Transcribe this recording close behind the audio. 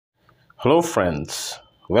Hello friends,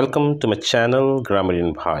 welcome to my channel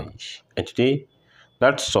Grammarian Bhai, and today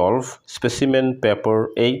let's solve specimen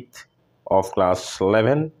paper 8 of class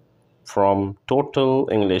 11 from Total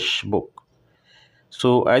English book.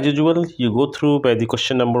 So as usual, you go through by the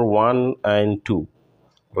question number 1 and 2.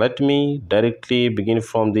 Let me directly begin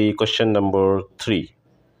from the question number 3.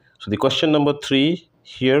 So the question number 3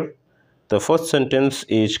 here, the first sentence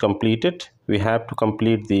is completed. We have to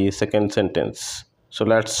complete the second sentence. So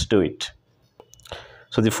let's do it.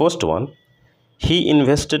 So the first one, he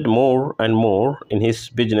invested more and more in his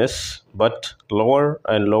business, but lower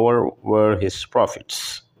and lower were his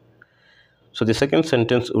profits. So the second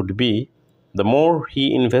sentence would be, the more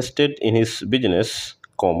he invested in his business,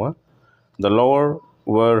 comma, the lower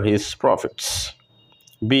were his profits.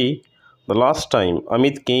 B, the last time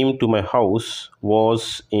Amit came to my house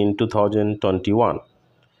was in 2021.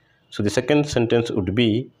 So the second sentence would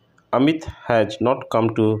be, Amit has not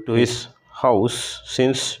come to his house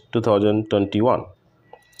since 2021.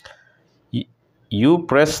 You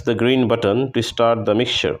press the green button to start the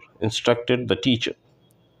mixture, instructed the teacher.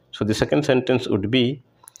 So the second sentence would be,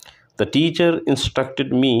 the teacher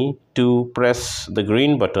instructed me to press the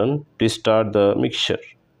green button to start the mixture.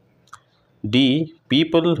 D,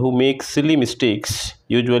 people who make silly mistakes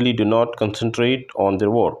usually do not concentrate on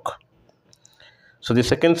their work. So the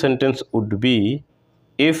second sentence would be,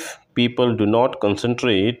 if people do not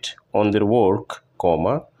concentrate on their work,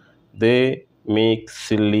 comma, they make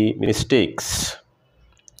silly mistakes.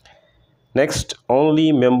 Next,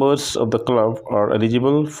 only members of the club are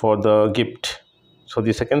eligible for the gift. So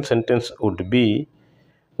the second sentence would be,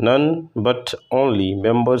 none but only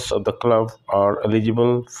members of the club are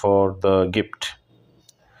eligible for the gift.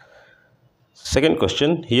 Second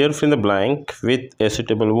question, here fill in the blank with a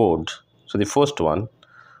suitable word. So the first one,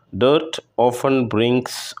 dirt often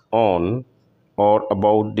brings on or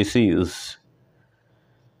about disease.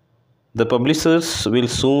 The publishers will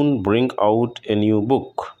soon bring out a new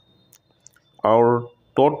book. Our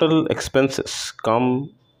total expenses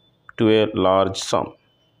come to a large sum.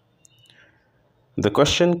 The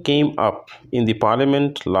question came up in the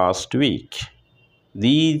parliament last week.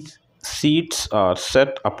 These seats are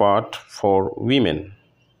set apart for women.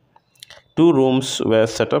 2 rooms were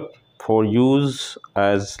set up for use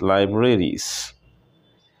as libraries.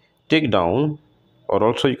 Take down, or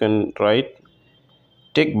also you can write,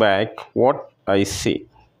 take back what I say.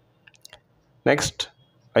 Next,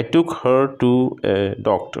 I took her to a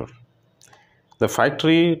doctor. The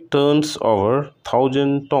factory turns over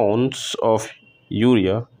 1,000 tons of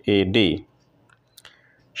urea a day.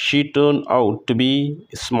 She turned out to be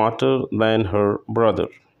smarter than her brother.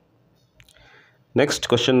 Next,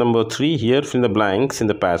 question number 3. Here fill in the blanks in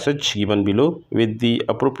the passage given below with the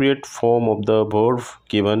appropriate form of the verb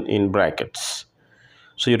given in brackets.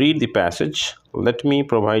 So you read the passage. Let me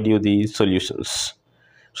provide you the solutions.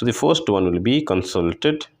 So the first one will be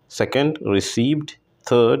consulted. Second, received.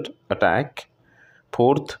 Third, attack.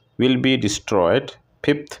 Fourth, will be destroyed.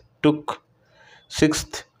 Fifth, took.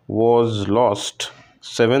 Sixth, was lost.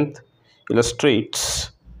 Seventh,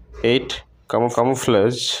 illustrates. 8,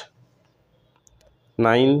 camouflage.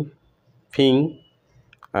 9, ping.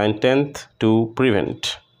 And 10th, to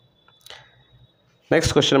prevent.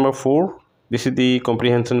 Next, question number 4. This is the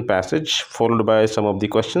comprehension passage followed by some of the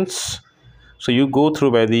questions. So you go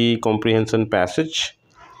through by the comprehension passage.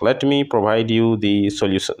 Let me provide you the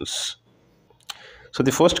solutions. So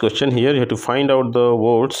the first question here, you have to find out the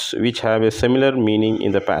words which have a similar meaning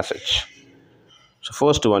in the passage. So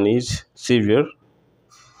first one is severe,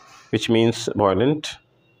 which means violent.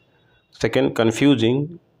 Second,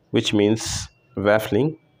 confusing, which means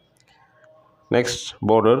baffling. Next,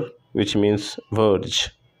 border, which means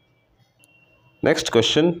verge. Next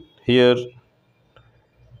question, here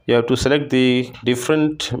you have to select the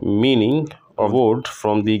different meaning of word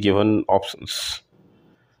from the given options.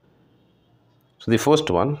 So the first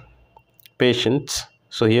one, patient.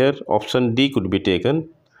 So here option D could be taken.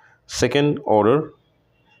 Second, order.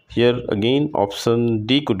 Here again option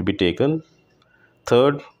D could be taken.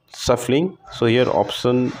 Third, suffering. So here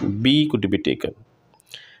option B could be taken.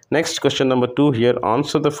 Next, question number 2. Here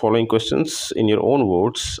answer the following questions in your own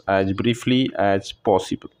words as briefly as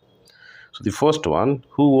possible. So the first one,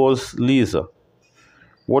 who was Lisa?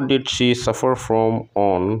 What did she suffer from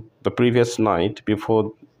on the previous night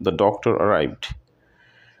before the doctor arrived?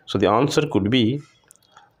 So the answer could be,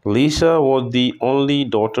 Lisa was the only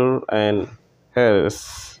daughter and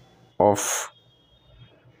heiress of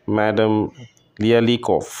Madame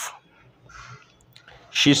Lialikov.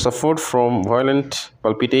 She suffered from violent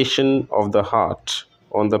palpitation of the heart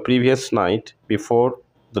on the previous night before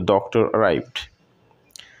the doctor arrived.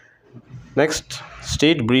 Next,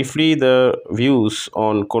 state briefly the views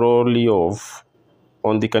on Korolev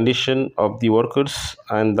on the condition of the workers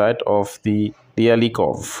and that of the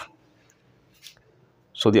Ryalikov.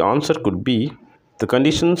 So the answer could be the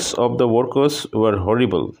conditions of the workers were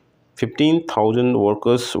horrible. 15,000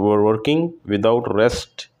 workers were working without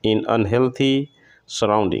rest in unhealthy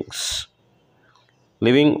surroundings,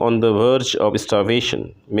 living on the verge of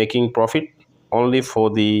starvation, making profit only for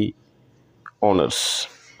the owners.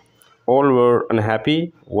 All were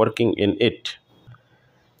unhappy working in it.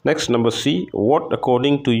 Next, number C. What,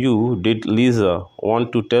 according to you, did Lisa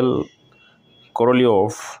want to tell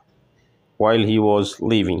Korolev while he was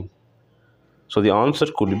leaving? So the answer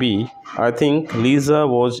could be I think Lisa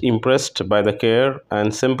was impressed by the care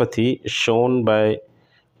and sympathy shown by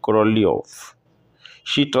Korolev.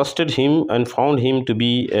 She trusted him and found him to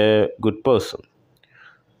be a good person.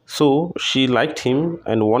 So she liked him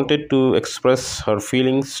and wanted to express her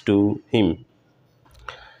feelings to him.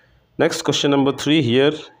 Next, question number 3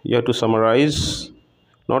 here. You have to summarize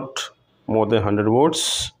not more than 100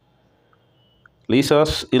 words.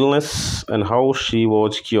 Lisa's illness and how she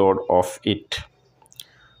was cured of it.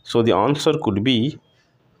 So the answer could be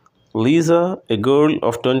Lisa, a girl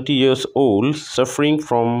of 20 years old, suffering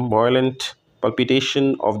from violent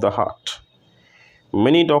palpitation of the heart.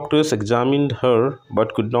 Many doctors examined her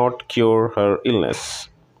but could not cure her illness.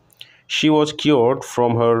 She was cured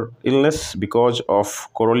from her illness because of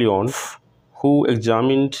Korolev, who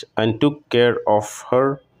examined and took care of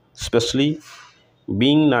her, especially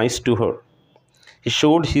being nice to her. He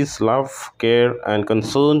showed his love, care, and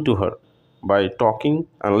concern to her by talking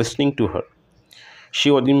and listening to her.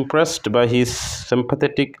 She was impressed by his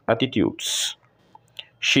sympathetic attitudes.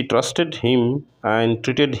 She trusted him and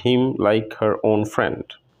treated him like her own friend.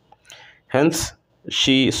 Hence,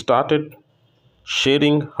 she started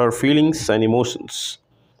sharing her feelings and emotions.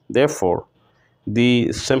 Therefore,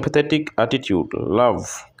 the sympathetic attitude,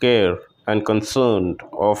 love, care, and concern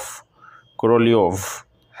of Korolev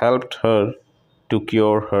helped her to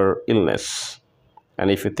cure her illness.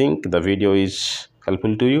 And if you think the video is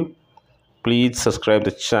helpful to you, please subscribe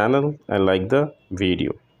the channel and like the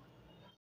video.